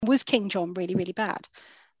Was King John really, really bad?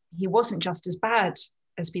 He wasn't just as bad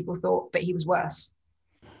as people thought, but he was worse.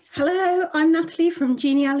 Hello, I'm Natalie from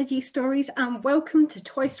Genealogy Stories, and welcome to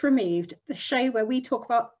Twice Removed, the show where we talk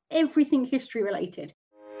about everything history related.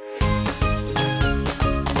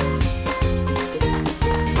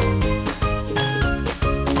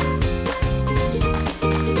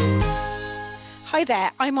 Hi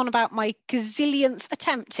there, I'm on about my gazillionth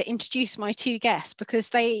attempt to introduce my two guests because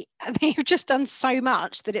they've just done so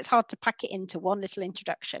much that it's hard to pack it into one little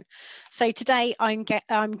introduction. So today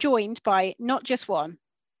I'm joined by not just one,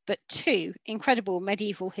 but two incredible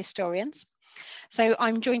medieval historians. So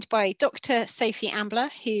I'm joined by Dr. Sophie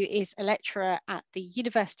Ambler, who is a lecturer at the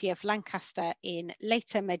University of Lancaster in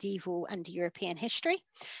later medieval and European history.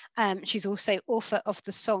 She's also author of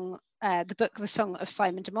the book, The Song of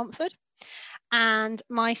Simon de Montfort. And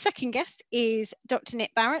my second guest is Dr.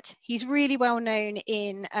 Nick Barrett. He's really well known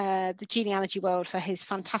in the genealogy world for his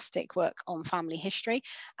fantastic work on family history.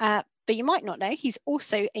 But you might not know, he's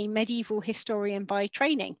also a medieval historian by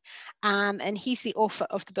training. And he's the author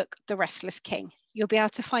of the book, The Restless King. You'll be able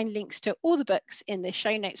to find links to all the books in the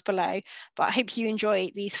show notes below, but I hope you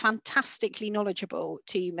enjoy these fantastically knowledgeable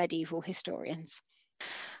two medieval historians.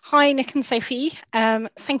 Hi, Nick and Sophie.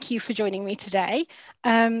 Thank you for joining me today.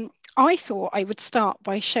 I thought I would start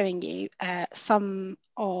by showing you some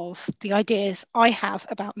of the ideas I have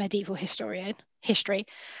about medieval history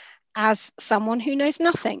as someone who knows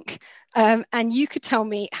nothing. And you could tell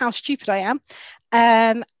me how stupid I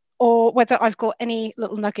am or whether I've got any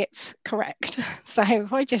little nuggets correct. So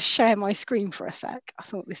if I just share my screen for a sec, I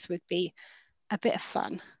thought this would be a bit of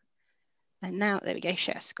fun. And now, there we go,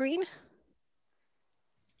 share screen.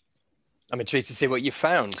 I'm intrigued to see what you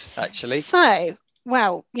found, actually. So,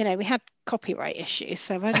 well, you know, we had copyright issues,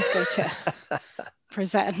 so if I just go to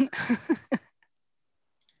present.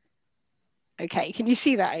 Okay, can you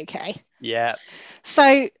see that okay? Yeah.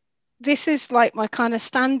 So this is like my kind of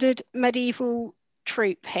standard medieval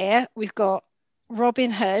troupe here. We've got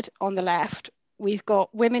Robin Hood on the left. We've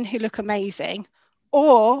got women who look amazing,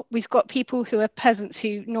 or we've got people who are peasants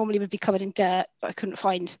who normally would be covered in dirt, but I couldn't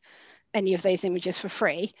find any of those images for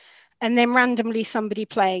free. And then randomly somebody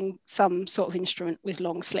playing some sort of instrument with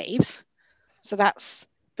long sleeves. So that's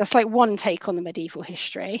like one take on the medieval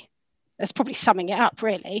history. That's probably summing it up,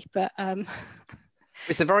 really. But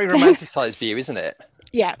it's a very romanticized view, isn't it?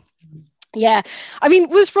 Yeah. I mean,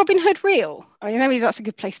 was Robin Hood real? I mean, maybe that's a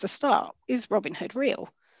good place to start. Is Robin Hood real?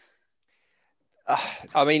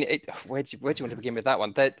 I mean, where do you want to begin with that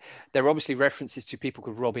one? There are obviously references to people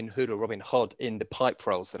called Robin Hood or Robin Hood in the pipe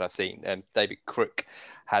rolls that I've seen. David Crook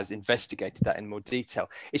has investigated that in more detail.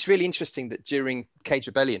 It's really interesting that during Cade's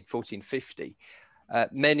Rebellion, 1450,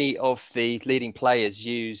 many of the leading players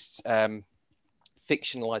used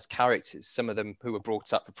fictionalized characters. Some of them who were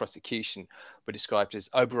brought up for prosecution were described as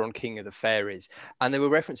Oberon, King of the Fairies, and there were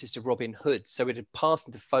references to Robin Hood. So it had passed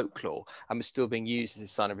into folklore and was still being used as a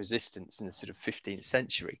sign of resistance in the sort of 15th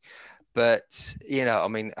century. But, you know, I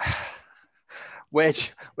mean, where do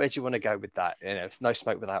you want to go with that? You know, it's no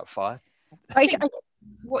smoke without fire. I think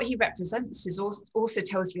what he represents is also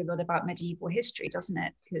tells you a lot about medieval history, doesn't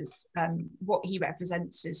it? Because what he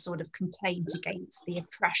represents is sort of complaint against the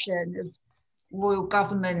oppression of royal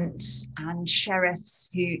governments and sheriffs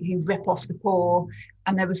who rip off the poor,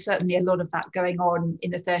 and there was certainly a lot of that going on in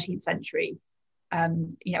the 13th century,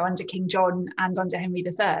 you know, under King John and under Henry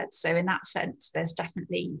III. So in that sense, there's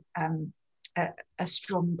definitely a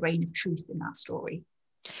strong grain of truth in that story.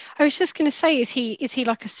 I was just going to say, is he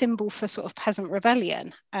like a symbol for sort of peasant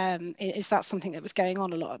rebellion? Is that something that was going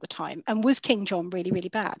on a lot at the time? And was King John really, really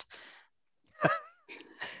bad?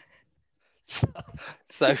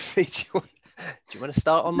 Sophie, do you want to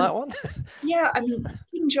start on that one? Yeah, I mean,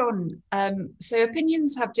 King John, so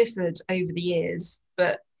opinions have differed over the years,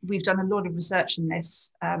 but we've done a lot of research in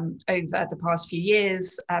this over the past few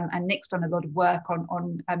years, and Nick's done a lot of work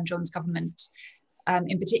on John's government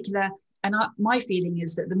in particular. And my feeling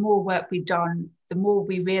is that the more work we've done, the more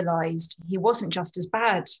we realised he wasn't just as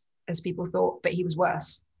bad as people thought, but he was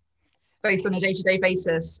worse, both on a day-to-day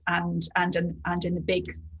basis and in the big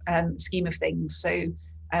scheme of things. So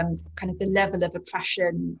kind of the level of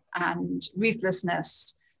oppression and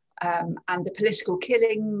ruthlessness and the political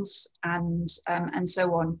killings and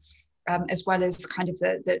so on, as well as kind of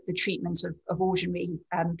the treatment of ordinary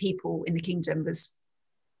people in the kingdom was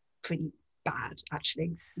pretty bad,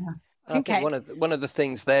 actually. Yeah. I think one of the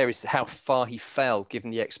things there is how far he fell given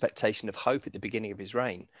the expectation of hope at the beginning of his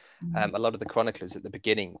reign. A lot of the chroniclers at the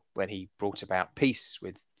beginning, when he brought about peace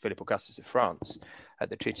with Philip Augustus of France at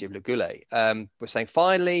the Treaty of Le Goulet, were saying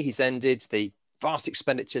finally he's ended the vast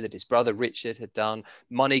expenditure that his brother Richard had done,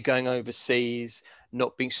 money going overseas,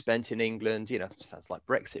 not being spent in England. Sounds like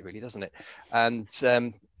Brexit, really, doesn't it? And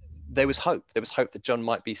there was hope. There was hope that John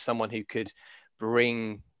might be someone who could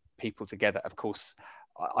bring people together. Of course,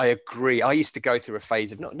 I agree. I used to go through a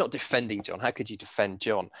phase of not defending John. How could you defend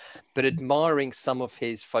John? But admiring some of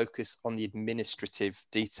his focus on the administrative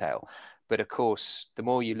detail. But of course, the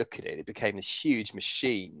more you look at it, it became this huge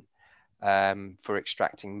machine for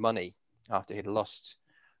extracting money after he'd lost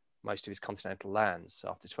most of his continental lands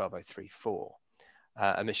after 1203-4.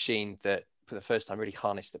 A machine that, for the first time, really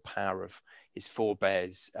harnessed the power of his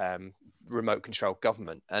forebears' remote control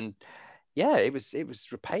government. And yeah, it was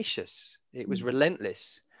rapacious. It was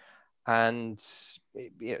relentless, and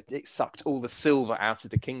it sucked all the silver out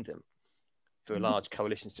of the kingdom for large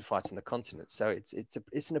coalitions to fight on the continent. So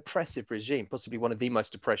it's an oppressive regime, possibly one of the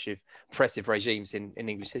most oppressive regimes in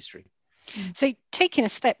English history. So taking a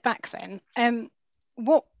step back then,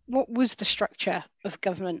 what was the structure of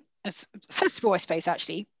government? First of all, I suppose,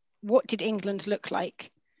 actually, what did England look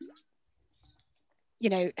like?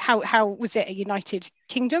 How was it a united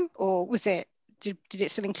kingdom, or was it, did it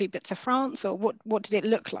still include bits of France, or what did it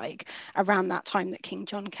look like around that time that King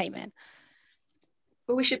John came in?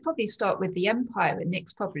 Well, we should probably start with the empire, and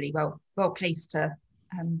Nick's probably well placed to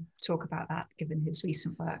talk about that, given his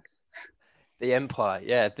recent work. The empire,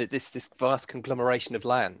 yeah, this vast conglomeration of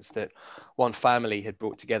lands that one family had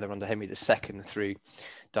brought together under Henry II through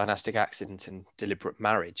dynastic accident and deliberate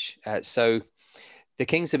marriage. So the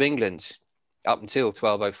kings of England, up until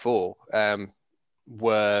 1204,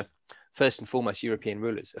 were first and foremost European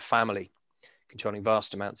rulers, a family controlling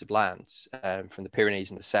vast amounts of lands, from the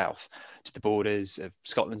Pyrenees in the south to the borders of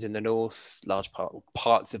Scotland in the north, large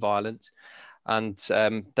parts of Ireland. And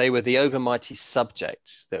they were the overmighty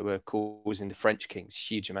subjects that were causing the French kings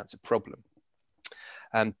huge amounts of problem.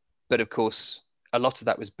 But of course, a lot of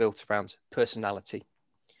that was built around personality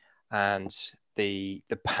and the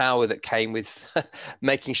power that came with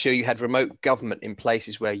making sure you had remote government in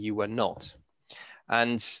places where you were not.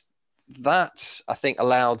 And that, I think,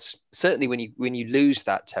 allowed, certainly when you lose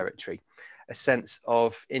that territory, a sense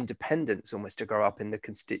of independence almost to grow up in the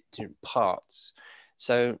constituent parts.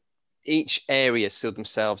 So each area saw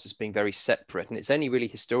themselves as being very separate, and it's only really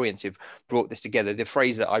historians who've brought this together. The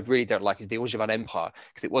phrase that I really don't like is the Angevin Empire,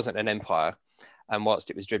 because it wasn't an empire, and whilst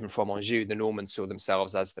it was driven from Anjou, the Normans saw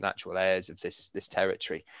themselves as the natural heirs of this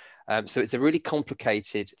territory. So it's a really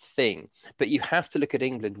complicated thing, but you have to look at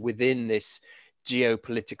England within this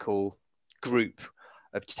geopolitical group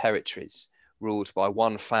of territories ruled by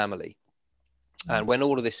one family. And when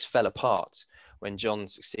all of this fell apart, when John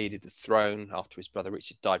succeeded the throne after his brother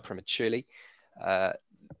Richard died prematurely,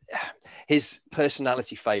 his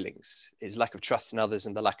personality failings, his lack of trust in others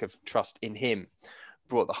and the lack of trust in him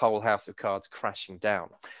brought the whole house of cards crashing down.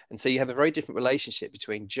 And so you have a very different relationship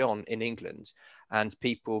between John in England and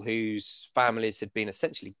people whose families had been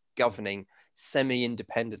essentially governing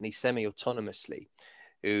semi-independently, semi-autonomously,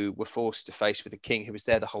 who were forced to face with a king who was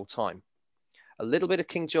there the whole time. A little bit of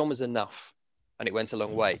King John was enough, and it went a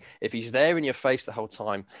long way. If he's there in your face the whole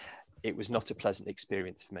time, it was not a pleasant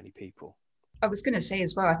experience for many people. I was going to say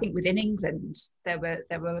as well, I think within England there were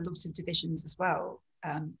a lot of divisions as well,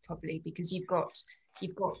 probably because you've got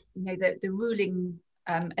the ruling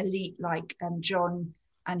elite like John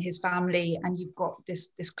and his family, and you've got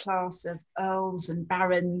this class of earls and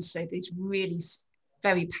barons, so these really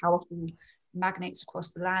very powerful magnates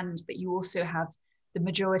across the land. But you also have the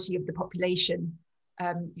majority of the population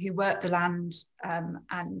who work the land,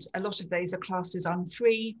 and a lot of those are classed as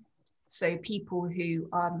unfree. So people who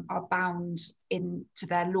are bound into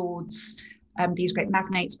their lords, these great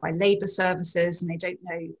magnates, by labour services, and they don't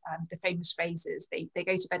know the famous phrases. They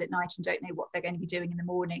go to bed at night and don't know what they're going to be doing in the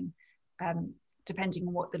morning, depending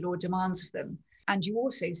on what the Lord demands of them. And you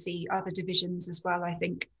also see other divisions as well. I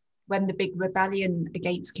think when the big rebellion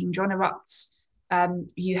against King John erupts,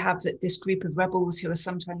 you have this group of rebels who are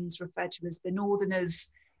sometimes referred to as the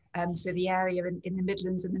Northerners. So the area in the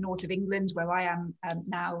Midlands and the north of England, where I am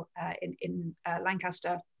now in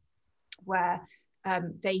Lancaster, where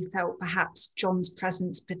they felt perhaps John's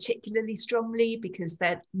presence particularly strongly, because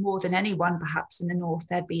they're more than anyone perhaps in the north,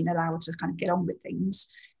 they'd been allowed to kind of get on with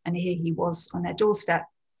things. And here he was on their doorstep.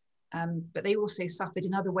 But they also suffered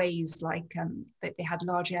in other ways, like they had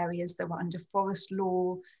large areas that were under forest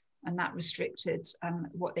law, and that restricted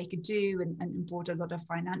what they could do and brought a lot of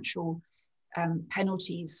financial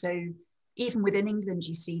penalties. So even within England,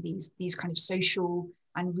 you see these kind of social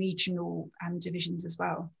and regional divisions as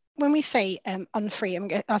well. When we say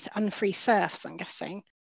unfree serfs, I'm guessing,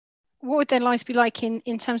 what would their lives be like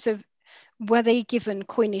in terms of were they given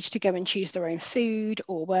coinage to go and choose their own food,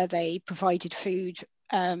 or were they provided food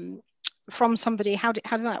from somebody? How did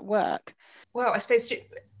that work? Well, I suppose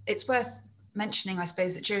it's worth mentioning, I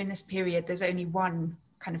suppose, that during this period, there's only one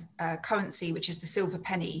kind of currency, which is the silver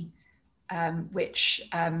penny, which,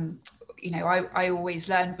 I always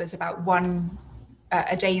learned was about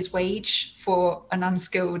a day's wage for an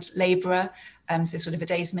unskilled labourer, so sort of a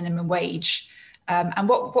day's minimum wage. And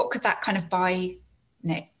what could that kind of buy,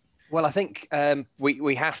 Nick? Well, I think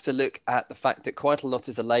we have to look at the fact that quite a lot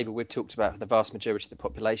of the labour we've talked about, the vast majority of the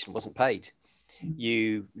population, wasn't paid.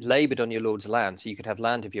 You laboured on your lord's land, so you could have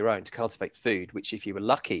land of your own to cultivate food, which if you were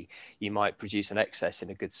lucky, you might produce an excess in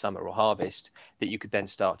a good summer or harvest that you could then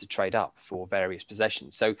start to trade up for various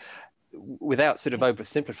possessions. So without sort of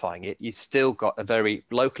oversimplifying it, you still got a very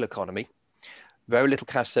local economy, very little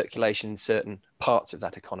cash circulation in certain parts of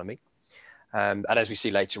that economy. And as we see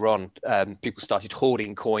later on, people started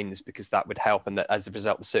hoarding coins because that would help, and that as a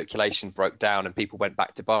result, the circulation broke down and people went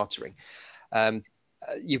back to bartering.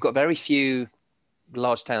 You've got very few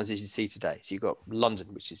large towns as you see today. So you've got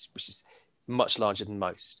London, which is much larger than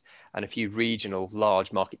most, and a few regional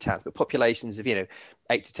large market towns, but populations of 8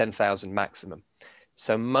 to 10,000 maximum.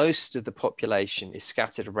 So most of the population is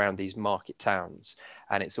scattered around these market towns,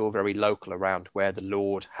 and it's all very local around where the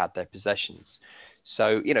lord had their possessions.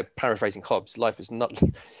 So, paraphrasing Hobbes, life was not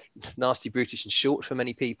nasty, brutish, and short for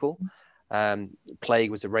many people.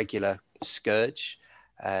 Plague was a regular scourge.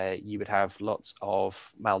 You would have lots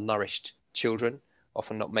of malnourished children,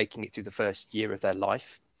 often not making it through the first year of their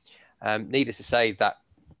life. Needless to say, that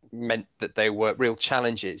meant that there were real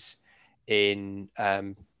challenges in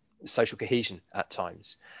social cohesion at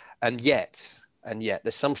times. And yet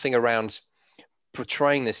there's something around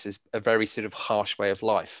portraying this as a very sort of harsh way of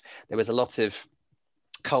life. There was a lot of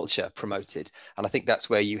culture promoted, and I think that's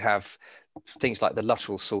where you have things like the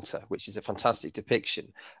Luttrell Psalter, which is a fantastic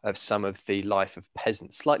depiction of some of the life of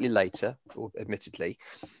peasants, slightly later, admittedly,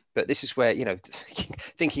 but this is where,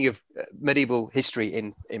 thinking of medieval history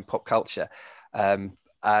in pop culture,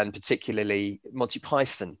 and particularly Monty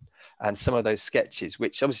Python and some of those sketches,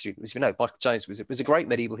 which obviously, as we know, Michael Jones was a great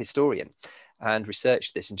medieval historian and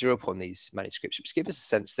researched this and drew upon these manuscripts, which give us a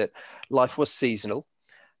sense that life was seasonal,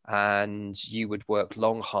 and you would work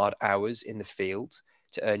long, hard hours in the field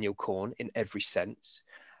to earn your corn in every sense,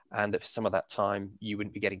 and that for some of that time you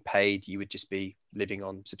wouldn't be getting paid, you would just be living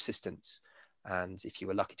on subsistence. And if you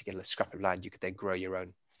were lucky to get a scrap of land, you could then grow your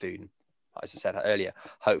own food, and, as I said earlier,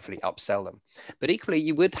 hopefully upsell them. But equally,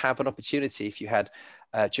 you would have an opportunity if you had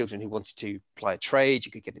children who wanted to apply a trade.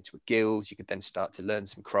 You could get into a guild, you could then start to learn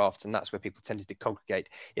some crafts, and that's where people tended to congregate,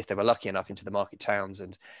 if they were lucky enough, into the market towns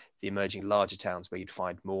and the emerging larger towns where you'd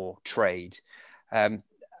find more trade.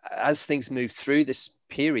 As things move through this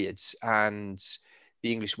period and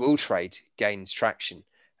the English wool trade gains traction,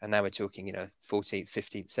 and now we're talking 14th,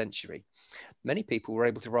 15th century, many people were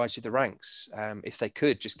able to rise through the ranks if they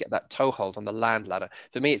could just get that toehold on the land ladder.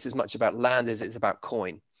 For me, it's as much about land as it's about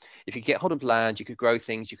coin. If you get hold of land, you could grow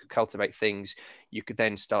things, you could cultivate things, you could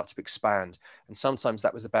then start to expand. And sometimes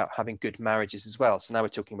that was about having good marriages as well. So now we're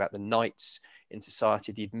talking about the knights in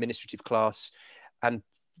society, the administrative class. And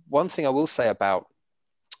one thing I will say about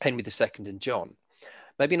Henry II and John,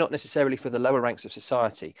 maybe not necessarily for the lower ranks of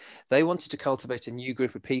society, they wanted to cultivate a new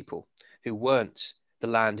group of people who weren't the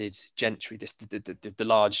landed gentry, the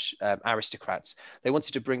large aristocrats. They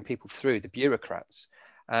wanted to bring people through, the bureaucrats.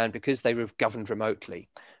 And because they were governed remotely,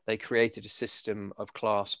 they created a system of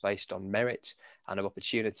class based on merit and of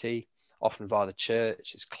opportunity, often via the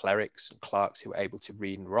church, as clerics and clerks who were able to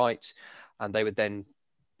read and write. And they would then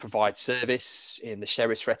provide service in the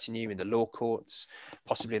sheriff's retinue, in the law courts,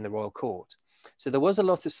 possibly in the royal court. So there was a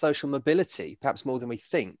lot of social mobility, perhaps more than we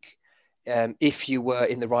think, if you were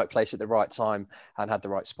in the right place at the right time and had the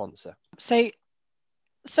right sponsor. So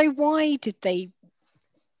why did they?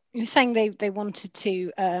 You're saying they wanted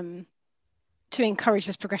to encourage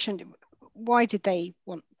this progression. Why did they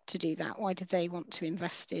want to do that? Why did they want to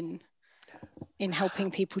invest in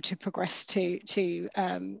helping people to progress to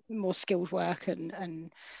more skilled work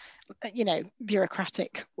and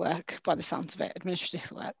bureaucratic work, by the sounds of it,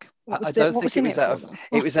 administrative work? What was in it for them?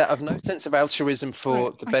 It was out of no sense of altruism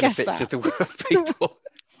for the benefits of the people,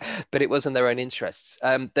 but it was in their own interests.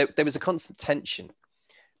 There was a constant tension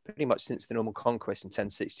pretty much since the Norman Conquest in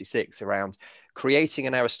 1066 around creating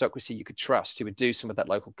an aristocracy you could trust, who would do some of that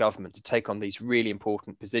local government to take on these really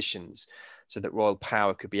important positions so that royal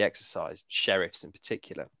power could be exercised, sheriffs in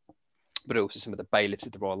particular, but also some of the bailiffs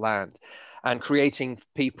of the royal land, and creating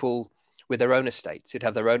people with their own estates, who'd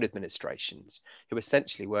have their own administrations, who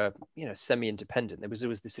essentially were, semi-independent. There was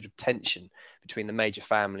always this sort of tension between the major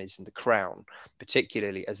families and the crown,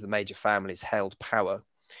 particularly as the major families held power,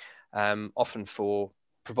 often for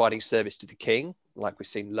providing service to the king, like we've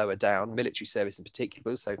seen lower down, military service in particular,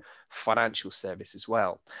 but also financial service as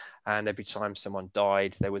well. And every time someone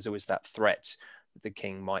died, there was always that threat that the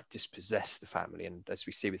king might dispossess the family. And as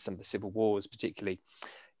we see with some of the civil wars, particularly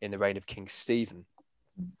in the reign of King Stephen,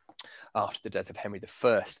 after the death of Henry I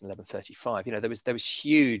in 1135, there was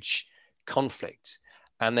huge conflict,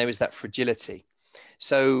 and there was that fragility.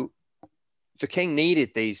 So the king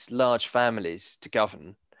needed these large families to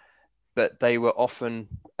govern, but they were often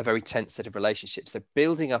a very tense set of relationships. So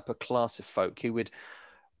building up a class of folk who would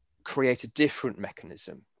create a different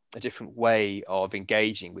mechanism, a different way of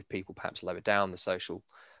engaging with people perhaps lower down the social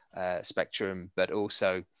spectrum, but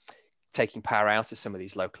also taking power out of some of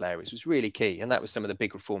these local areas was really key. And that was some of the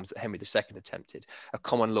big reforms that Henry II attempted: a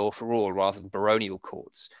common law for all rather than baronial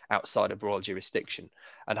courts outside of royal jurisdiction,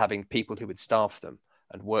 and having people who would staff them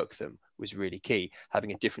and work them was really key.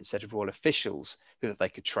 Having a different set of royal officials who that they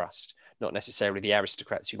could trust, not necessarily the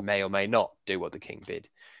aristocrats who may or may not do what the king bid.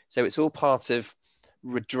 So it's all part of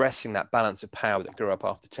redressing that balance of power that grew up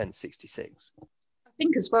after 1066. I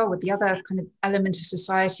think as well, with the other kind of element of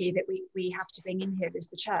society that we have to bring in here is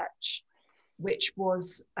the church, which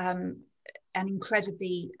was an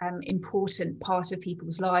incredibly important part of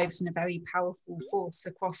people's lives and a very powerful force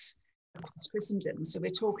across Christendom. So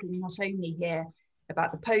we're talking not only here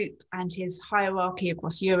about the Pope and his hierarchy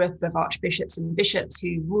across Europe of archbishops and bishops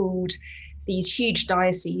who ruled these huge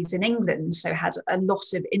dioceses in England, so had a lot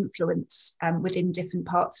of influence within different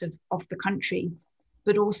parts of the country,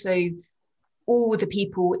 but also all the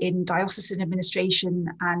people in diocesan administration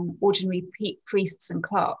and ordinary priests and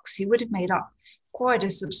clerks who would have made up quite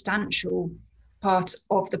a substantial part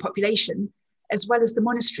of the population, as well as the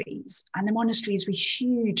monasteries. And the monasteries were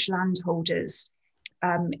huge landholders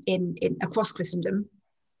in across Christendom.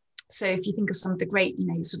 So if you think of some of the great,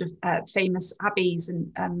 famous abbeys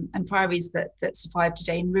and priories that survive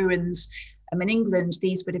today in ruins in England,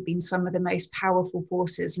 these would have been some of the most powerful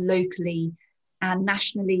forces locally and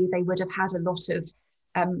nationally. They would have had a lot of,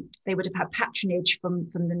 they would have had patronage from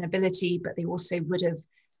the nobility, but they also would have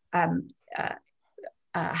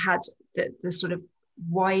had the sort of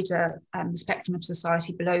wider spectrum of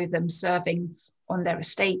society below them serving on their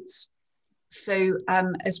estates. So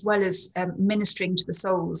as well as ministering to the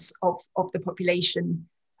souls of the population,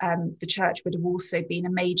 the church would have also been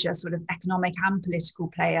a major sort of economic and political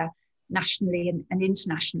player nationally and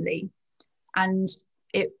internationally. And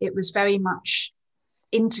it was very much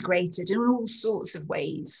integrated in all sorts of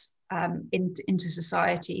ways into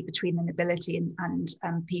society between the nobility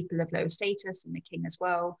and people of lower status and the king as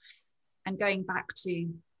well. And going back to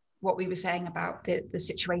what we were saying about the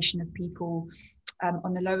situation of people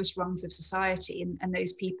on the lowest rungs of society and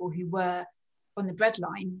those people who were on the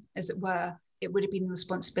breadline, as it were, it would have been the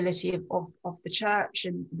responsibility of the church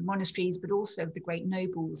and the monasteries, but also the great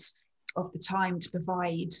nobles of the time to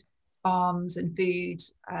provide alms and food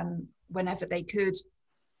whenever they could.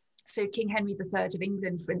 So King Henry III of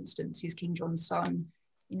England, for instance, who's King John's son,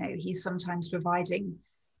 he's sometimes providing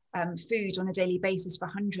food on a daily basis for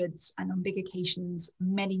hundreds, and on big occasions,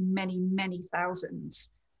 many, many, many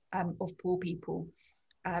thousands of poor people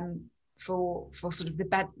for sort of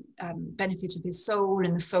the benefit of his soul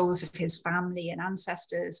and the souls of his family and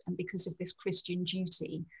ancestors, and because of this Christian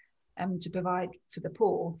duty to provide for the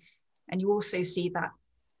poor. And you also see that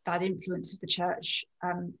influence of the church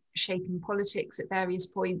shaping politics at various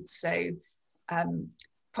points. So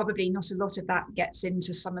probably not a lot of that gets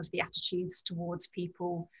into some of the attitudes towards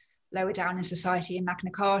people lower down in society in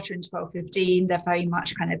Magna Carta in 1215. They're very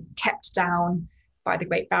much kind of kept down by the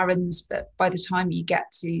great barons, but by the time you get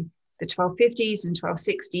to the 1250s and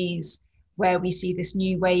 1260s, where we see this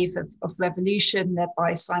new wave of revolution led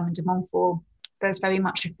by Simon de Montfort, there's very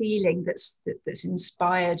much a feeling that's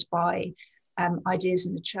inspired by ideas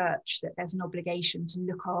in the church that there's an obligation to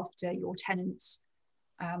look after your tenants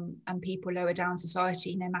and people lower down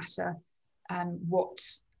society, no matter what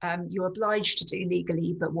you're obliged to do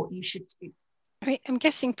legally, but what you should do. I'm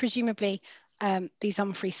guessing presumably these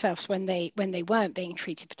unfree serfs, when they weren't being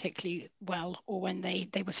treated particularly well, or when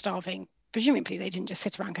they were starving, presumably they didn't just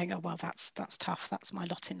sit around going, oh well, that's tough, that's my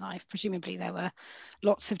lot in life. Presumably there were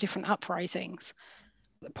lots of different uprisings.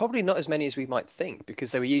 Probably not as many as we might think,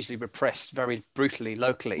 because they were usually repressed very brutally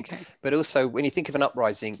locally. Okay. But also, when you think of an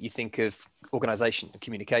uprising, you think of organisation and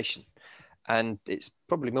communication. And it's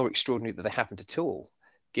probably more extraordinary that they happened at all,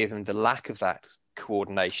 given the lack of that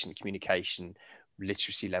coordination, communication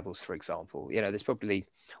literacy levels, for example. You know, there's probably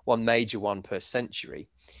one major one per century,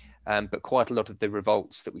 but quite a lot of the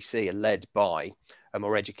revolts that we see are led by a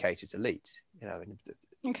more educated elite, you know,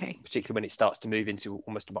 okay, particularly when it starts to move into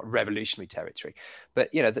almost about revolutionary territory.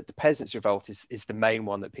 But, you know, the Peasants' Revolt is the main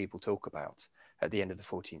one that people talk about at the end of the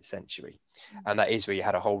 14th century. And that is where you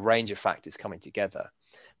had a whole range of factors coming together.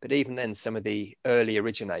 But even then, some of the early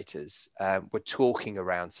originators were talking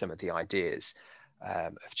around some of the ideas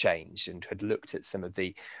of change, and had looked at some of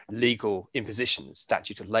the legal impositions,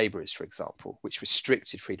 Statute of Labourers, for example, which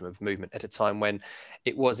restricted freedom of movement at a time when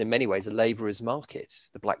it was in many ways a labourer's market.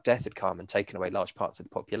 The Black Death had come and taken away large parts of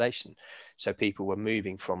the population. So people were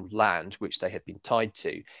moving from land, which they had been tied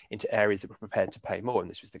to, into areas that were prepared to pay more. And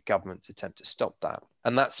this was the government's attempt to stop that.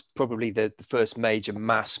 And that's probably the first major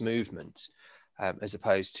mass movement, as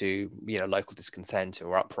opposed to, you know, local discontent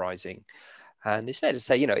or uprising. And it's fair to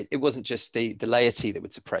say, you know, it wasn't just the laity that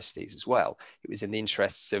would suppress these as well. It was in the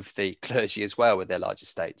interests of the clergy as well with their large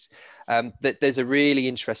estates. That there's a really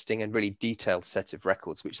interesting and really detailed set of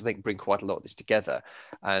records, which I think bring quite a lot of this together.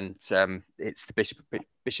 And it's the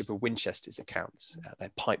Bishop of Winchester's accounts,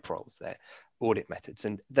 their pipe rolls, their audit methods.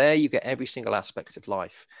 And there you get every single aspect of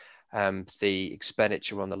life. The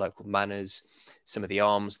expenditure on the local manors, some of the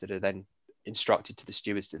alms that are then instructed to the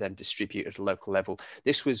stewards to then distribute at a local level.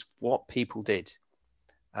 This was what people did.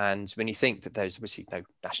 And when you think that there's obviously no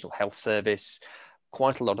National Health Service,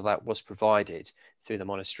 quite a lot of that was provided through the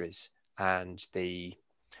monasteries and the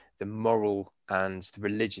moral and the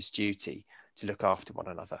religious duty to look after one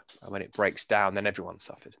another. And when it breaks down, then everyone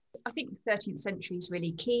suffered. I think the 13th century is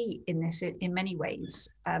really key in this in many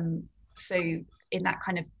ways. So in that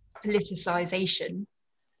kind of politicization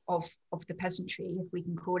of the peasantry, if we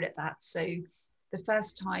can call it that. So the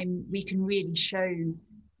first time we can really show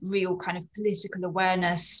real kind of political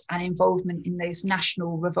awareness and involvement in those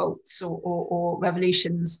national revolts or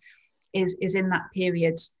revolutions is in that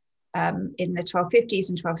period, in the 1250s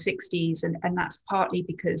and 1260s. And that's partly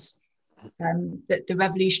because the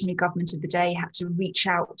revolutionary government of the day had to reach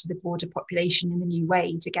out to the broader population in a new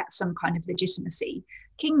way to get some kind of legitimacy.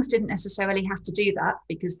 Kings didn't necessarily have to do that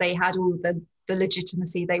because they had all the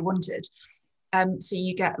legitimacy they wanted. So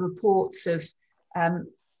you get reports of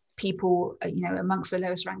people, you know, amongst the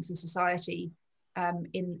lowest ranks of society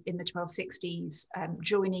in the 1260s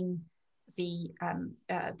joining the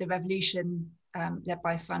revolution led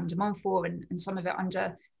by Simon de Montfort, and some of it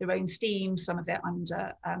under their own steam, some of it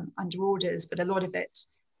under orders, but a lot of it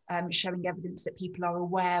showing evidence that people are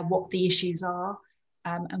aware what the issues are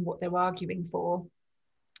and what they're arguing for.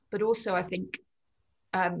 But also, I think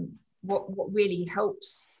what really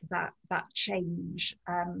helps that change,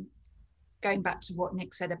 going back to what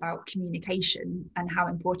Nick said about communication and how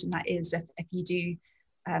important that is if you do,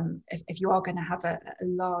 if you are going to have a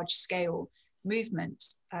large scale movement,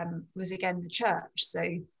 was again the church. So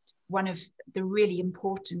one of the really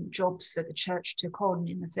important jobs that the church took on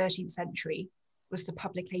in the 13th century was the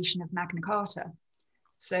publication of Magna Carta.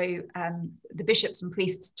 So the bishops and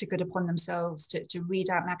priests took it upon themselves to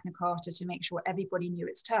read out Magna Carta to make sure everybody knew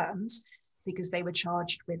its terms, because they were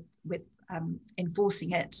charged with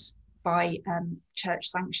enforcing it by church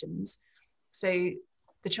sanctions. So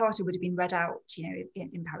the charter would have been read out, you know,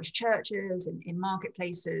 in parish churches and in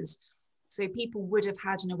marketplaces. So people would have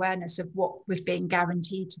had an awareness of what was being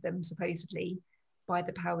guaranteed to them, supposedly, by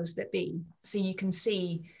the powers that be. So you can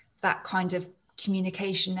see that kind of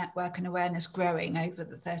communication network and awareness growing over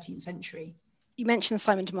the 13th century. You mentioned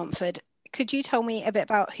Simon de Montfort. Could you tell me a bit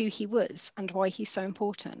about who he was and why he's so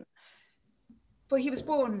important? Well, he was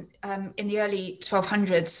born in the early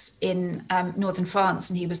 1200s in northern France,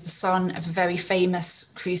 and he was the son of a very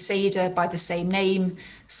famous crusader by the same name,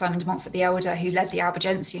 Simon de Montfort the Elder, who led the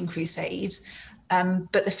Albigensian Crusade.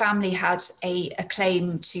 But the family had a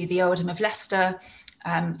claim to the earldom of Leicester.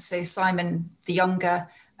 So Simon the Younger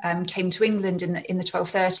came to England in the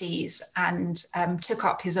 1230s and took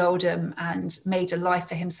up his earldom and made a life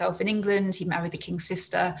for himself in England. He married the king's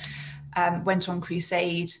sister, went on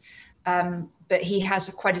crusade. But he has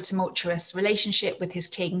quite a tumultuous relationship with his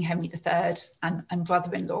king, Henry III, and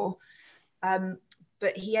brother-in-law.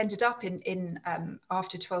 But he ended up in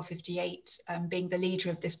after 1258 being the leader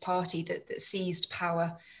of this party that seized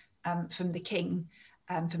power from the king,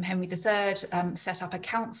 from Henry III, set up a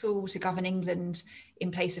council to govern England in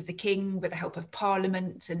place of the king with the help of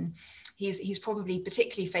Parliament. And he's probably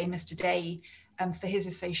particularly famous today for his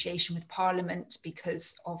association with Parliament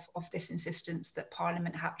because of this insistence that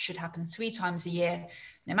Parliament should happen 3 times a year,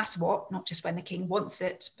 no matter what, not just when the king wants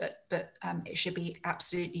it, but it should be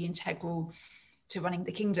absolutely integral to running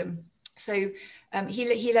the kingdom. So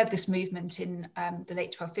he led this movement in the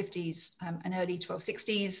late 1250s and early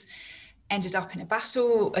 1260s, ended up in a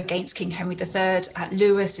battle against King Henry III at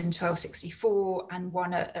Lewes in 1264 and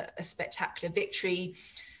won a spectacular victory.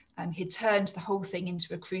 He turned the whole thing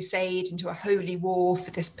into a crusade, into a holy war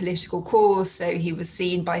for this political cause. So he was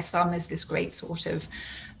seen by some as this great sort of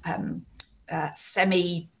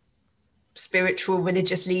semi-spiritual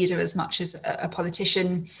religious leader as much as a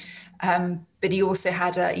politician. But he also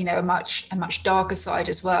had a much darker side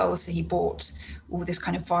as well. So he brought all this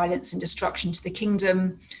kind of violence and destruction to the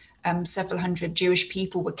kingdom. Several hundred Jewish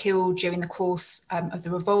people were killed during the course of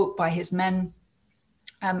the revolt by his men.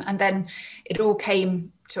 And then it all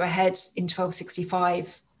came to a head in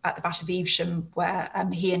 1265 at the Battle of Evesham, where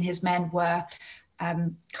he and his men were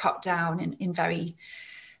cut down in very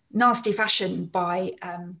nasty fashion by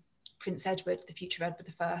Prince Edward, the future Edward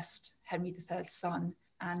I, Henry III's son.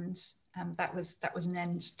 And that was an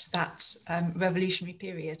end to that revolutionary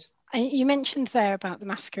period. You mentioned there about the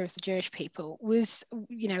massacre of the Jewish people. Was,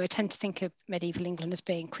 I tend to think of medieval England as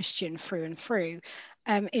being Christian through and through.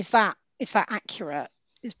 Is that accurate?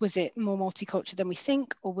 Was it more multicultural than we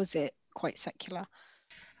think, or was it quite secular?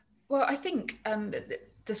 Well, I think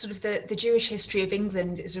the Jewish history of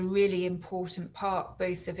England is a really important part,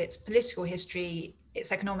 both of its political history,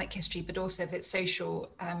 its economic history, but also of its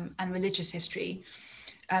social and religious history.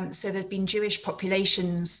 So there've been Jewish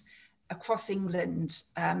populations across England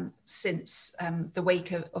since the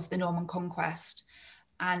wake of the Norman conquest.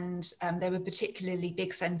 And there were particularly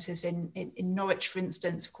big centres in Norwich, for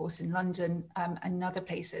instance, of course, in London and other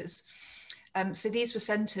places. So these were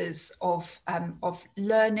centres of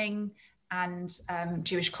learning and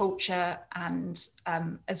Jewish culture, and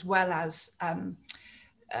as well as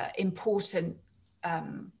important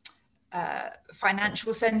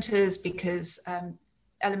financial centres, because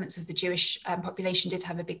elements of the Jewish population did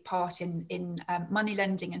have a big part in money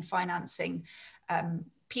lending and financing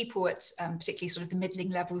people at particularly sort of the middling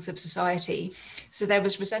levels of society. So there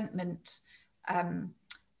was resentment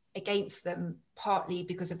against them, partly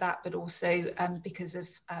because of that, but also because of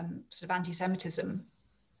sort of anti-Semitism.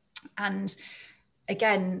 And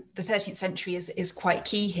again, the 13th century is quite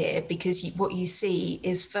key here, because what you see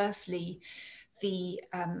is firstly the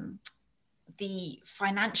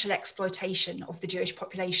financial exploitation of the Jewish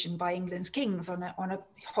population by England's kings on a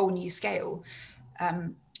whole new scale.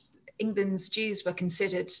 England's Jews were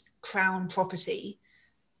considered crown property,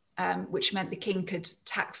 which meant the king could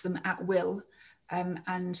tax them at will.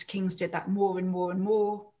 And kings did that more and more and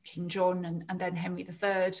more, King John and then Henry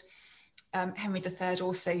III. Henry III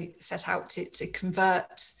also set out to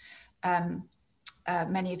convert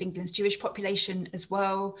many of England's Jewish population as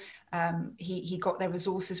well. He got their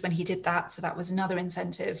resources when he did that, so that was another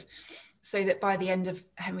incentive. So that by the end of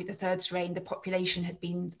Henry III's reign, the population had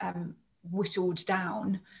been whittled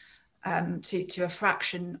down to a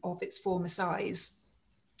fraction of its former size,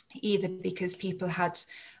 either because people had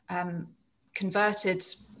converted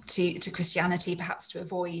to Christianity, perhaps to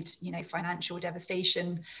avoid, financial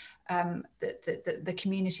devastation. The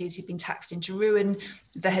communities had been taxed into ruin.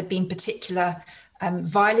 There had been particular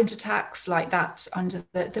violent attacks like that under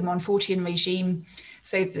the Montfortian regime.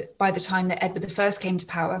 So that by the time that Edward I came to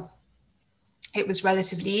power, it was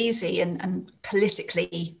relatively easy and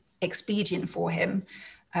politically expedient for him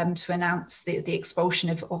to announce the expulsion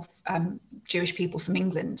of Jewish people from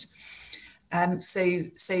England. So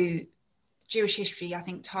Jewish history, I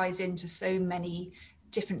think, ties into so many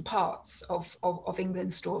different parts of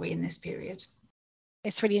England's story in this period.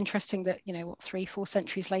 It's really interesting that 3-4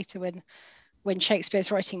 centuries later, when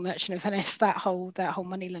Shakespeare's writing Merchant of Venice, that whole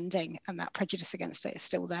money lending and that prejudice against it is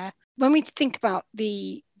still there. When we think about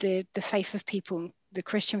the faith of people, the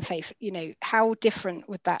Christian faith, how different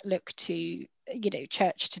would that look to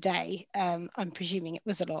church today? I'm presuming it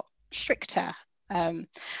was a lot stricter. I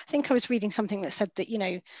think I was reading something that said that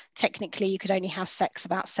technically you could only have sex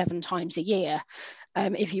about 7 times a year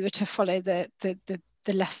if you were to follow the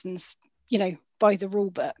lessons by the rule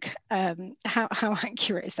book. How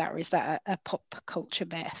accurate is that, or is that a pop culture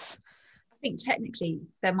myth? I think technically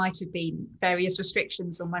there might have been various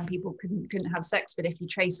restrictions on when people couldn't have sex, but if you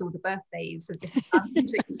trace all the birthdays of different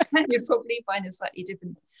families, you'd probably find a slightly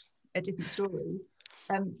different story.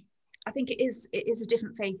 I think it is a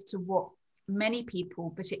different faith to what many people,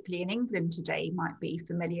 particularly in England today, might be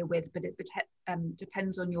familiar with, but it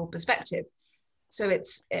depends on your perspective. So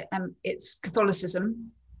it's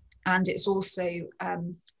Catholicism, and it's also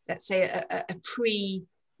let's say a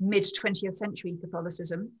pre-mid 20th century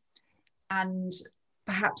Catholicism, and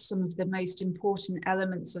perhaps some of the most important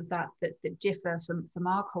elements of that differ from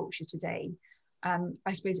our culture today.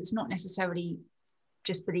 I suppose it's not necessarily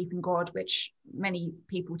just belief in God, which many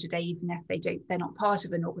people today, even if they're not part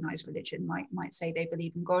of an organized religion, might say they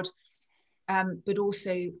believe in God. But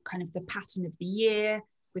also kind of the pattern of the year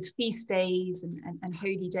with feast days and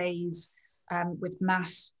holy days, with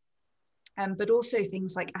mass, but also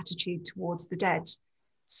things like attitude towards the dead.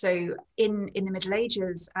 So in the Middle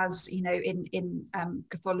Ages, as you know, in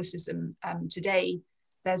Catholicism today,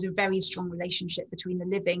 there's a very strong relationship between the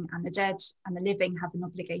living and the dead, and the living have an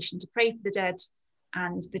obligation to pray for the dead,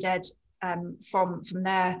 and the dead, from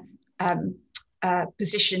their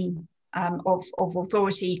position of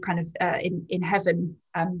authority, kind of in heaven,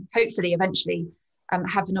 hopefully eventually,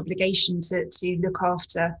 have an obligation to look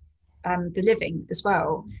after the living as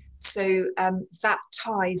well. So that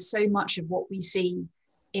ties so much of what we see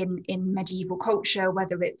in medieval culture,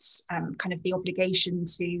 whether it's kind of the obligation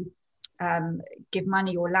to give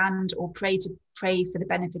money or land or pray for the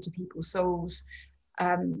benefit of people's souls,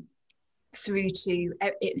 through to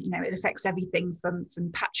it affects everything from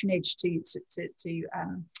patronage to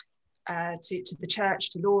the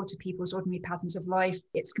church, to law, to people's ordinary patterns of life.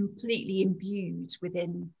 It's completely imbued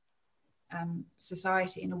within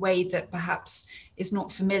society in a way that perhaps is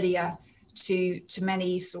not familiar to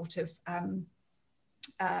many sort of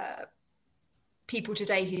people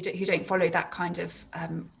today who don't follow that kind of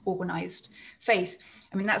organized faith.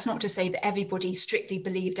 I mean, that's not to say that everybody strictly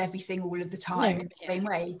believed everything all of the time in the same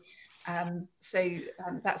way. So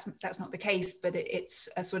that's not the case, but it's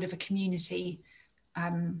a sort of a community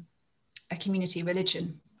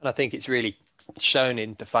religion. And I think it's really shown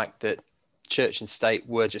in the fact that church and state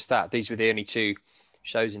were just that. These were the only two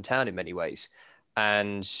shows in town in many ways,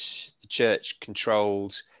 and the church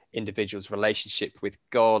controlled individuals' relationship with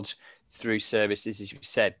God through services. As you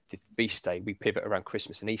said, the feast day, we pivot around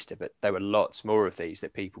Christmas and Easter, but there were lots more of these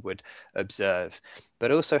that people would observe.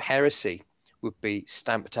 But also heresy would be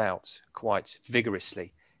stamped out quite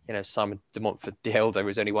vigorously. You know, Simon de Montfort the Elder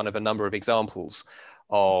was only one of a number of examples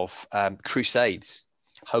of crusades,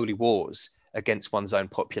 holy wars against one's own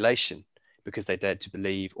population, because they dared to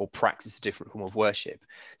believe or practice a different form of worship.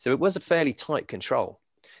 So it was a fairly tight control.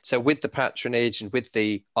 So with the patronage and with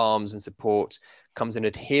the arms and support comes an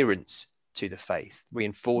adherence to the faith,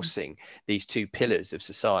 reinforcing these two pillars of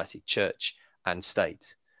society, church and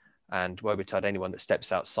state. And woe betide anyone that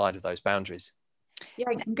steps outside of those boundaries. Yeah,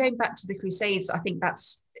 and going back to the Crusades, I think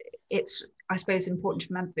it's I suppose important to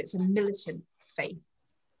remember it's a militant faith.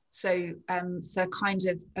 So the kind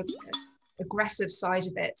of aggressive side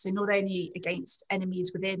of it, so not only against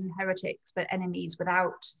enemies within, heretics, but enemies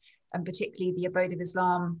without, and particularly the abode of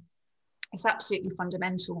Islam, is absolutely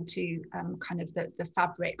fundamental to kind of the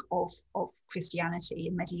fabric of Christianity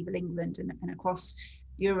in medieval England and across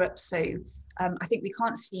Europe. So I think we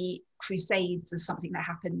can't see crusades as something that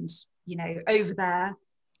happens, you know, over there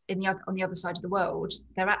on the other side of the world.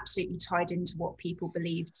 They're absolutely tied into what people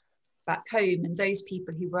believed back home, and those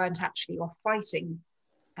people who weren't actually off fighting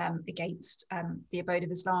against the abode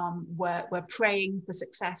of Islam were praying for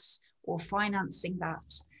success or financing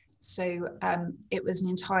that. So it was an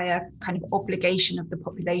entire kind of obligation of the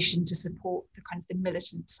population to support the kind of the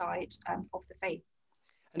militant side of the faith.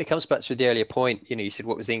 And it comes back to the earlier point, you know, you said,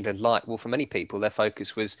 what was England like? Well, for many people, their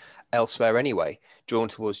focus was elsewhere anyway, drawn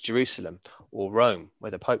towards Jerusalem or Rome,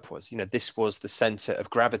 where the Pope was. You know, this was the centre of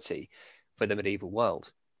gravity for the medieval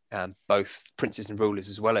world, both princes and rulers,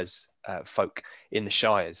 as well as folk in the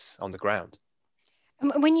shires on the ground.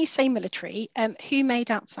 And when you say military, who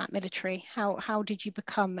made up that military? How did you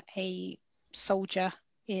become a soldier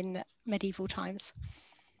in medieval times?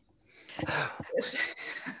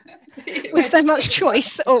 Was there much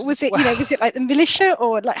choice, or was it, you know, was it like the militia,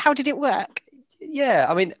 or like how did it work? Yeah,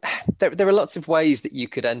 I mean, there are lots of ways that you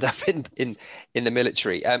could end up in the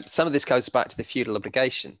military. Some of this goes back to the feudal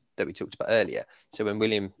obligation that we talked about earlier. So when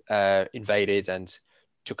William invaded and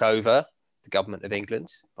took over the government of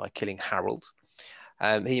England by killing Harold,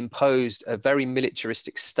 he imposed a very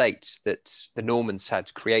militaristic state that the Normans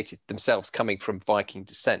had created themselves, coming from Viking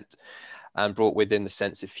descent, and brought within the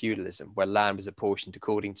sense of feudalism, where land was apportioned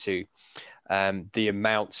according to the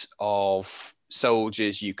amount of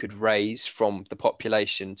soldiers you could raise from the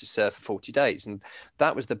population to serve for 40 days. And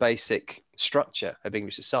that was the basic structure of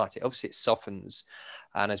English society. Obviously, it softens.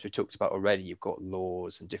 And as we talked about already, you've got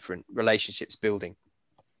laws and different relationships building.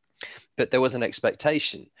 But there was an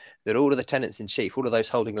expectation that all of the tenants in chief, all of those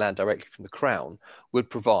holding land directly from the crown, would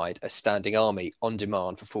provide a standing army on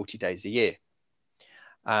demand for 40 days a year.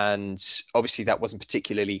 And obviously that wasn't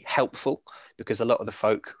particularly helpful, because a lot of the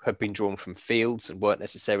folk had been drawn from fields and weren't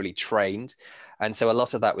necessarily trained. And so a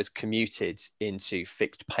lot of that was commuted into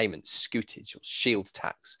fixed payments, scutage or shield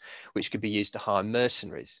tax, which could be used to hire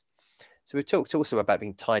mercenaries. So we talked also about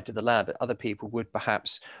being tied to the land, but other people would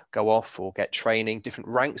perhaps go off or get training, different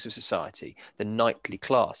ranks of society, the knightly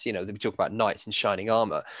class. We talk about knights in shining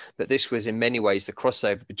armor, but this was in many ways the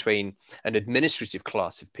crossover between an administrative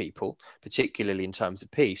class of people, particularly in times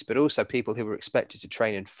of peace, but also people who were expected to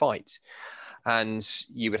train and fight. And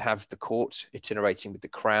you would have the court itinerating with the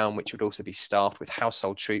crown, which would also be staffed with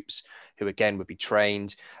household troops who again would be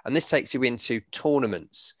trained. And this takes you into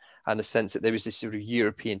tournaments, and the sense that there is this sort of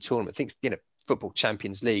European tournament. Think, Football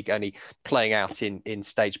Champions League only playing out in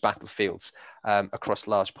staged battlefields across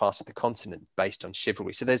large parts of the continent based on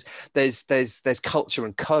chivalry. So there's culture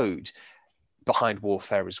and code behind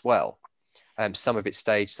warfare as well. Some of it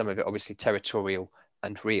staged, some of it obviously territorial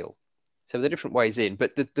and real. So there are different ways in,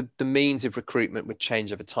 but the means of recruitment would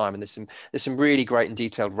change over time. And there's some really great and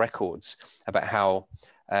detailed records about how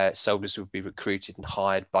soldiers would be recruited and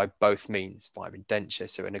hired by both means, via indenture,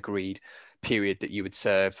 so an agreed period that you would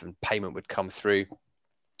serve and payment would come through,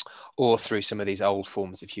 or through some of these old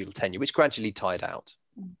forms of feudal tenure, which gradually died out.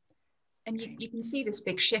 And you can see this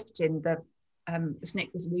big shift in the, as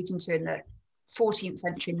Nick was alluding to, in the 14th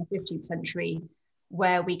century and the 15th century,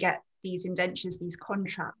 where we get these indentures, these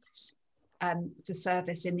contracts for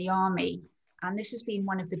service in the army. And this has been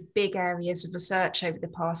one of the big areas of research over the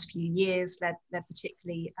past few years, led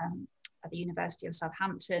particularly at the University of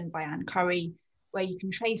Southampton by Anne Curry, where you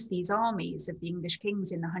can trace these armies of the English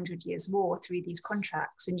kings in the 100 Years' War through these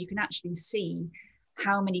contracts. And you can actually see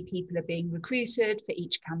how many people are being recruited for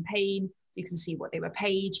each campaign. You can see what they were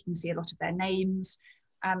paid. You can see a lot of their names.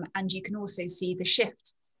 And you can also see the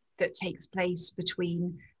shift that takes place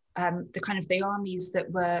between the armies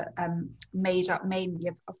that were made up mainly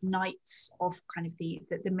of knights, of kind of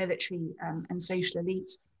the military and social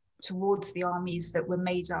elite, towards the armies that were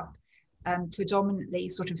made up predominantly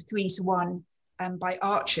sort of 3-to-1 by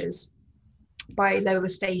archers, by lower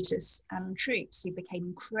status troops who became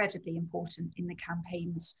incredibly important in the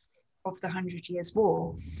campaigns of the 100 Years'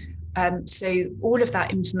 War. So all of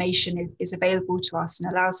that information is available to us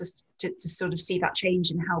and allows us to sort of see that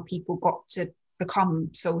change in how people got to become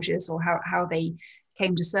soldiers, or how they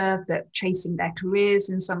came to serve, but tracing their careers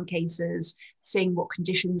in some cases, seeing what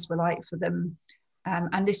conditions were like for them.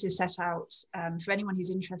 And this is set out for anyone who's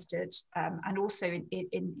interested, and also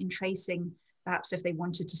in tracing, perhaps if they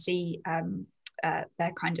wanted to see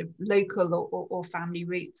their kind of local or family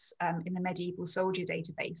roots in the medieval soldier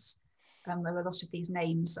database, where a lot of these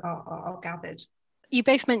names are gathered. You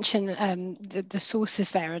both mentioned the sources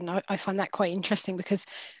there, and I find that quite interesting because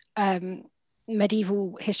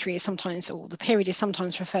medieval history is sometimes, or the period is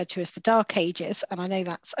sometimes referred to as the Dark Ages, and I know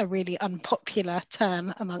that's a really unpopular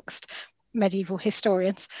term amongst medieval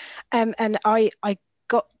historians, and I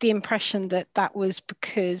got the impression that was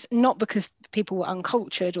not because people were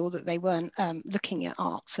uncultured or that they weren't looking at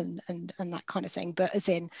arts and that kind of thing, but as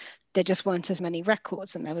in there just weren't as many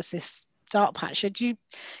records and there was this dark patch.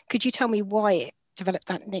 Could you tell me why it developed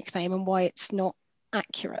that nickname and why it's not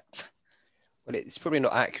accurate? Well, it's probably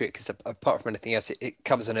not accurate because apart from anything else, it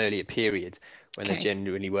covers an earlier period when there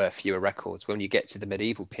genuinely were fewer records. When you get to the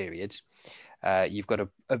medieval period, you've got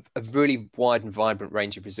a really wide and vibrant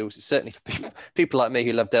range of resources, certainly for people like me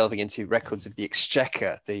who love delving into records of the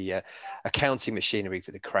exchequer, the accounting machinery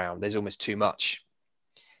for the crown. There's almost too much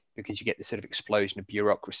because you get this sort of explosion of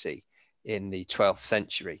bureaucracy in the 12th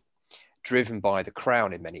century, driven by the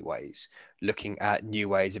crown in many ways, looking at new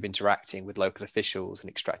ways of interacting with local officials and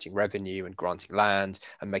extracting revenue and granting land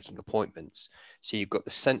and making appointments. So you've got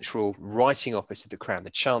the central writing office of the crown,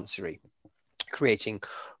 the chancery, creating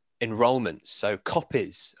enrollments, so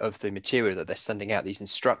copies of the material that they're sending out, these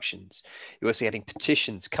instructions. You're also getting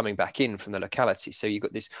petitions coming back in from the locality. So you've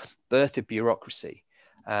got this birth of bureaucracy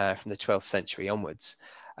from the 12th century onwards.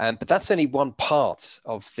 But that's only one part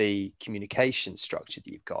of the communication structure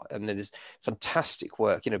that you've got. And then there's fantastic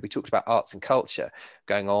work. We talked about arts and culture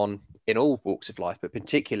going on in all walks of life, but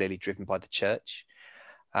particularly driven by the church.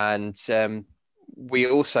 And we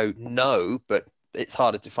also know, but it's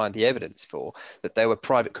harder to find the evidence for, that there were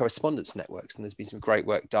private correspondence networks. And there's been some great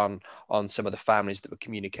work done on some of the families that were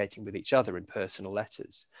communicating with each other in personal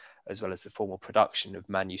letters, as well as the formal production of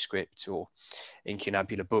manuscripts or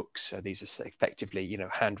incunabular books. So these are effectively,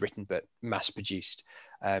 handwritten but mass-produced,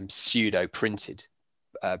 pseudo-printed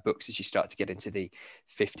books as you start to get into the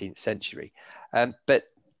 15th century. But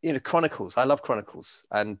chronicles, I love chronicles,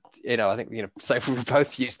 and I think so we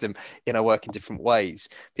both use them in our work in different ways.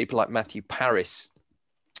 People like Matthew Paris,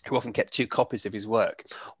 who often kept two copies of his work,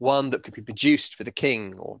 one that could be produced for the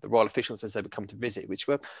king or the royal officials as they would come to visit, which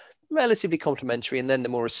were relatively complimentary, and then the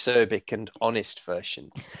more acerbic and honest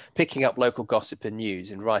versions, picking up local gossip and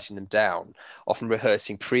news and writing them down, often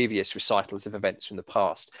rehearsing previous recitals of events from the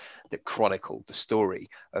past that chronicled the story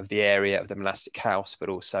of the area, of the monastic house, but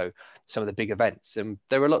also some of the big events. And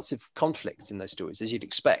there were lots of conflicts in those stories, as you'd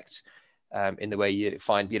expect. In the way you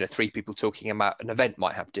find, three people talking about an event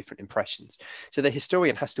might have different impressions. So the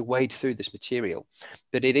historian has to wade through this material,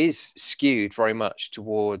 but it is skewed very much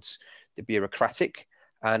towards the bureaucratic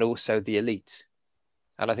and also the elite.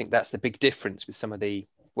 And I think that's the big difference with some of the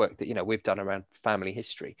work that we've done around family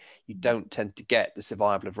history. You don't tend to get the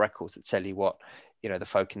survival of records that tell you what the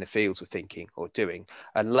folk in the fields were thinking or doing,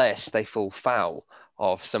 unless they fall foul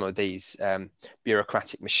of some of these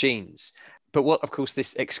bureaucratic machines. But what, of course,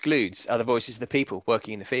 this excludes are the voices of the people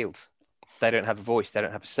working in the fields. They don't have a voice, they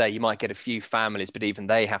don't have a say. You might get a few families, but even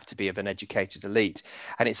they have to be of an educated elite.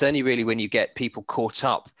 And it's only really when you get people caught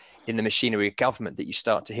up in the machinery of government that you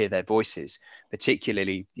start to hear their voices,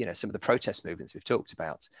 particularly, some of the protest movements we've talked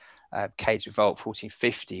about. Cade's Revolt,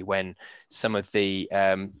 1450, when some of the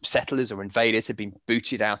settlers or invaders had been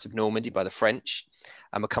booted out of Normandy by the French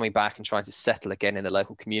and were coming back and trying to settle again in the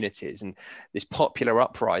local communities. And this popular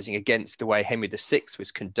uprising against the way Henry VI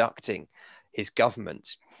was conducting his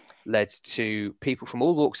government led to people from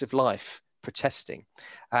all walks of life protesting.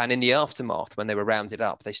 And in the aftermath, when they were rounded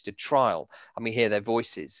up, they stood trial, and we hear their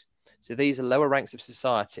voices. So these are lower ranks of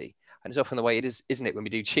society. And it's often the way it is, isn't it, when we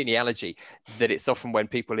do genealogy, that it's often when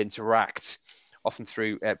people interact, often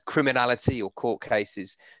through criminality or court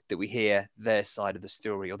cases, that we hear their side of the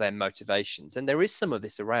story or their motivations. And there is some of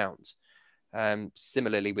this around.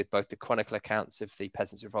 Similarly with both the chronicle accounts of the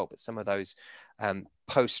Peasants' Revolt, but some of those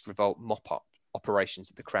post-revolt mop-up operations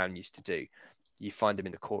that the Crown used to do, you find them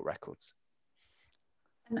in the court records.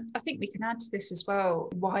 And I think we can add to this as well.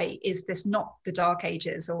 Why is this not the Dark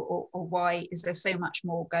Ages, or why is there so much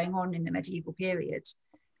more going on in the medieval period?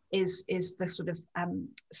 Is the sort of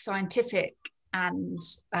scientific and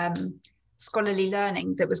scholarly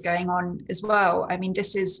learning that was going on as well. I mean,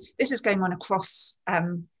 this is going on across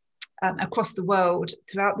the world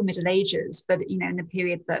throughout the Middle Ages, but in the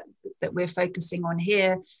period that we're focusing on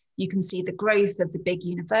here, you can see the growth of the big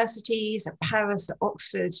universities at Paris, at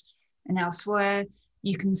Oxford, and elsewhere.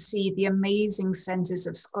 You can see the amazing centres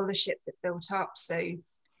of scholarship that built up. So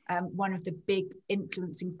one of the big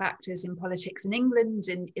influencing factors in politics in England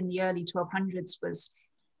in the early 1200s was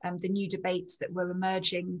the new debates that were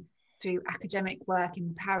emerging through academic work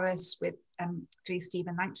in Paris with through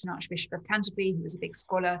Stephen Langton, Archbishop of Canterbury, who was a big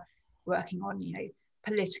scholar working on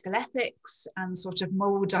political ethics and sort of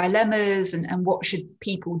moral dilemmas and what should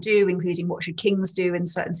people do, including what should kings do in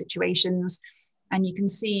certain situations. And you can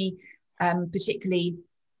see particularly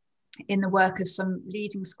in the work of some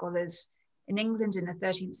leading scholars in England in the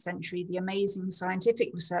 13th century, the amazing scientific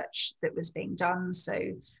research that was being done. So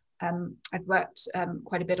I've worked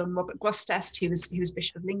quite a bit on Robert Grosseteste, who was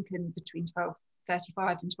Bishop of Lincoln between 1235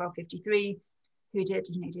 and 1253, who did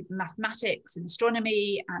mathematics and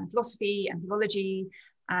astronomy and philosophy and philology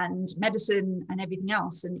and medicine and everything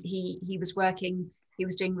else. And he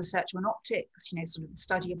was doing research on optics, sort of the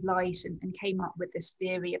study of light, and came up with this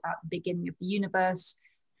theory about the beginning of the universe,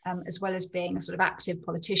 as well as being a sort of active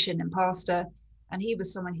politician and pastor. And he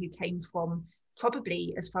was someone who came from,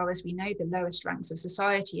 probably, as far as we know, the lowest ranks of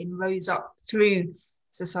society, and rose up through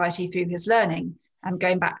society through his learning. And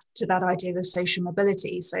going back to that idea of social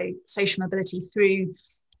mobility. So social mobility through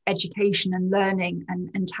education and learning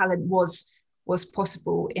and talent was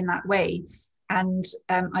possible in that way. And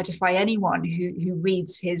I defy anyone who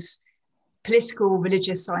reads his political,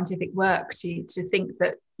 religious, scientific work to think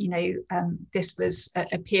that this was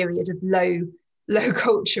a period of low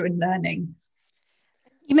culture and learning.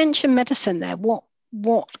 You mentioned medicine there.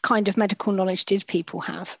 What kind of medical knowledge did people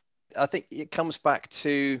have? I think it comes back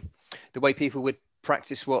to the way people would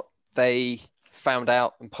practice what they found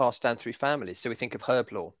out and passed down through families. So we think of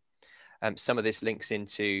herb law. Some of this links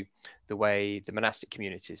into the way the monastic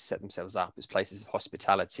communities set themselves up as places of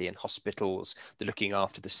hospitality and hospitals, the looking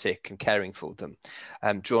after the sick and caring for them,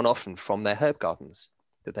 drawn often from their herb gardens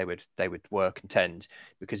that they would work and tend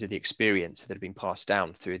because of the experience that had been passed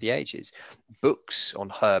down through the ages. Books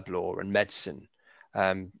on herb law and medicine.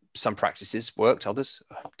 Some practices worked, others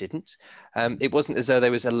didn't. It wasn't as though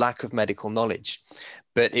there was a lack of medical knowledge,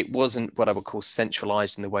 but it wasn't what I would call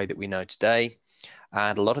centralized in the way that we know today.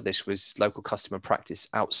 And a lot of this was local custom and practice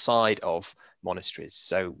outside of monasteries.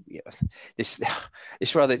 So this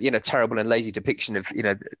rather terrible and lazy depiction of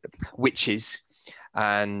witches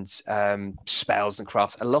and spells and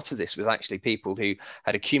crafts. A lot of this was actually people who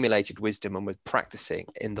had accumulated wisdom and were practicing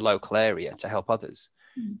in the local area to help others.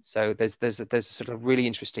 So there's a sort of really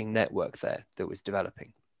interesting network there that was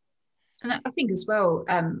developing. And I think as well,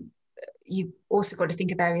 you've also got to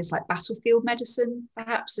think of areas like battlefield medicine,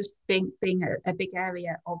 perhaps, as being a big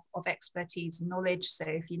area of expertise and knowledge. So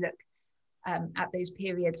if you look at those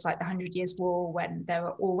periods like the 100 Years' War, when there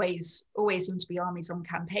were always going to be armies on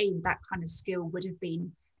campaign, that kind of skill would have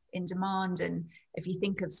been in demand. And if you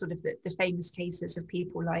think of sort of the famous cases of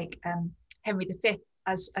people like Henry V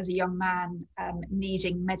as a young man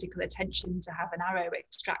needing medical attention to have an arrow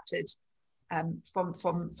extracted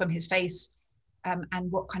from his face,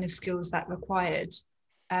 and what kind of skills that required.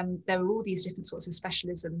 There were all these different sorts of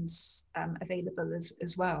specialisms available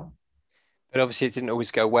as well. But obviously it didn't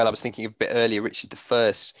always go well. I was thinking a bit earlier, Richard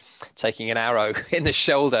I taking an arrow in the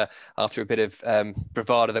shoulder after a bit of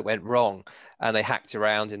bravado that went wrong, and they hacked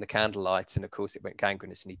around in the candlelight, and of course it went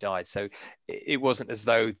gangrenous and he died. So it wasn't as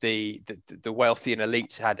though the wealthy and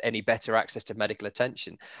elite had any better access to medical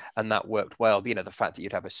attention, and that worked well. You know, the fact that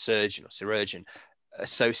you'd have a surgeon or chirurgeon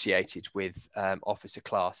associated with officer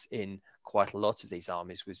class in quite a lot of these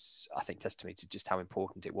armies was, I think, testimony to just how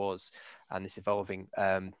important it was, and this evolving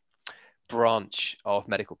branch of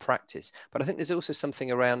medical practice. But I think there's also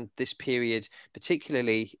something around this period,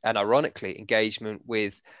 particularly and ironically, engagement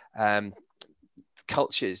with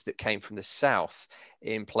cultures that came from the south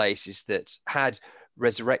in places that had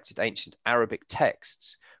resurrected ancient Arabic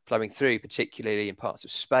texts flowing through, particularly in parts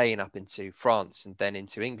of Spain up into France and then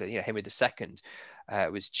into England. You know, Henry II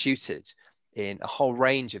was tutored in a whole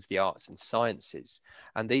range of the arts and sciences,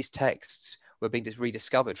 and these texts were being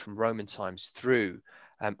rediscovered from Roman times through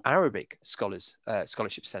Arabic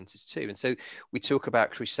scholarship centers too. And so we talk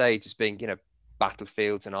about crusades as being, you know,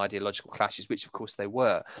 battlefields and ideological clashes, which of course they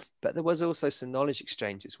were, but there was also some knowledge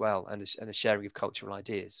exchange as well, and a sharing of cultural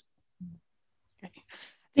ideas.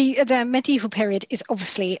 The medieval period is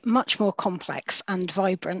obviously much more complex and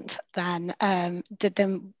vibrant than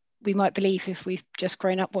we might believe if we've just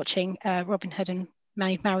grown up watching Robin Hood and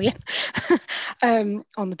Maid Marian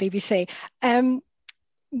on the BBC.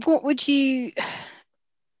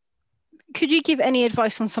 Could you give any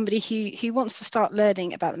advice on somebody who wants to start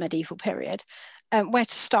learning about the medieval period, where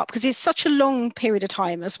to start? Because it's such a long period of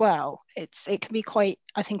time as well. It can be quite,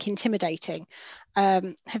 I think, intimidating.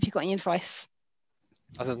 Have you got any advice?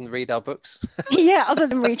 Other than read our books? Yeah, other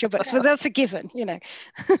than read your books, but that's a given, you know.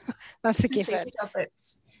 That's a given. Read our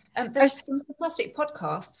books. There are some fantastic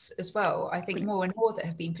podcasts as well, I think, more and more that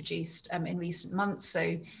have been produced in recent months.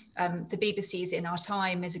 So the BBC's In Our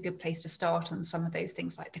Time is a good place to start on some of those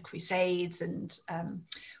things like the Crusades and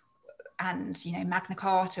you know, Magna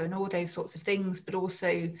Carta and all those sorts of things. But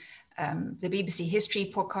also the BBC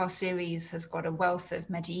History podcast series has got a wealth of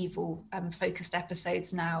medieval focused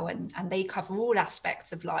episodes now, and they cover all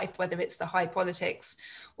aspects of life, whether it's the high politics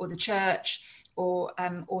or the church, or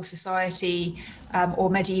society, or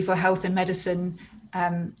medieval health and medicine.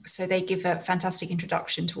 So they give a fantastic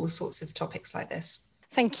introduction to all sorts of topics like this.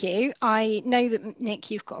 Thank you. I know that, Nick,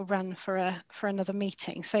 you've got to run for another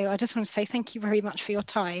meeting, so I just want to say thank you very much for your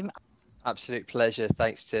time. Absolute pleasure.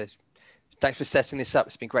 Thanks for setting this up.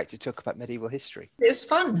 It's been great to talk about medieval history. It was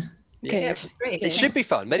fun. Good. Yeah, it was great. It should be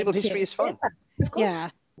fun. Medieval history is fun. Yeah, of course.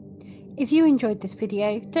 Yeah. If you enjoyed this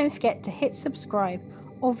video, don't forget to hit subscribe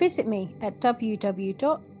or visit me at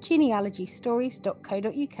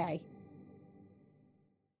www.genealogystories.co.uk.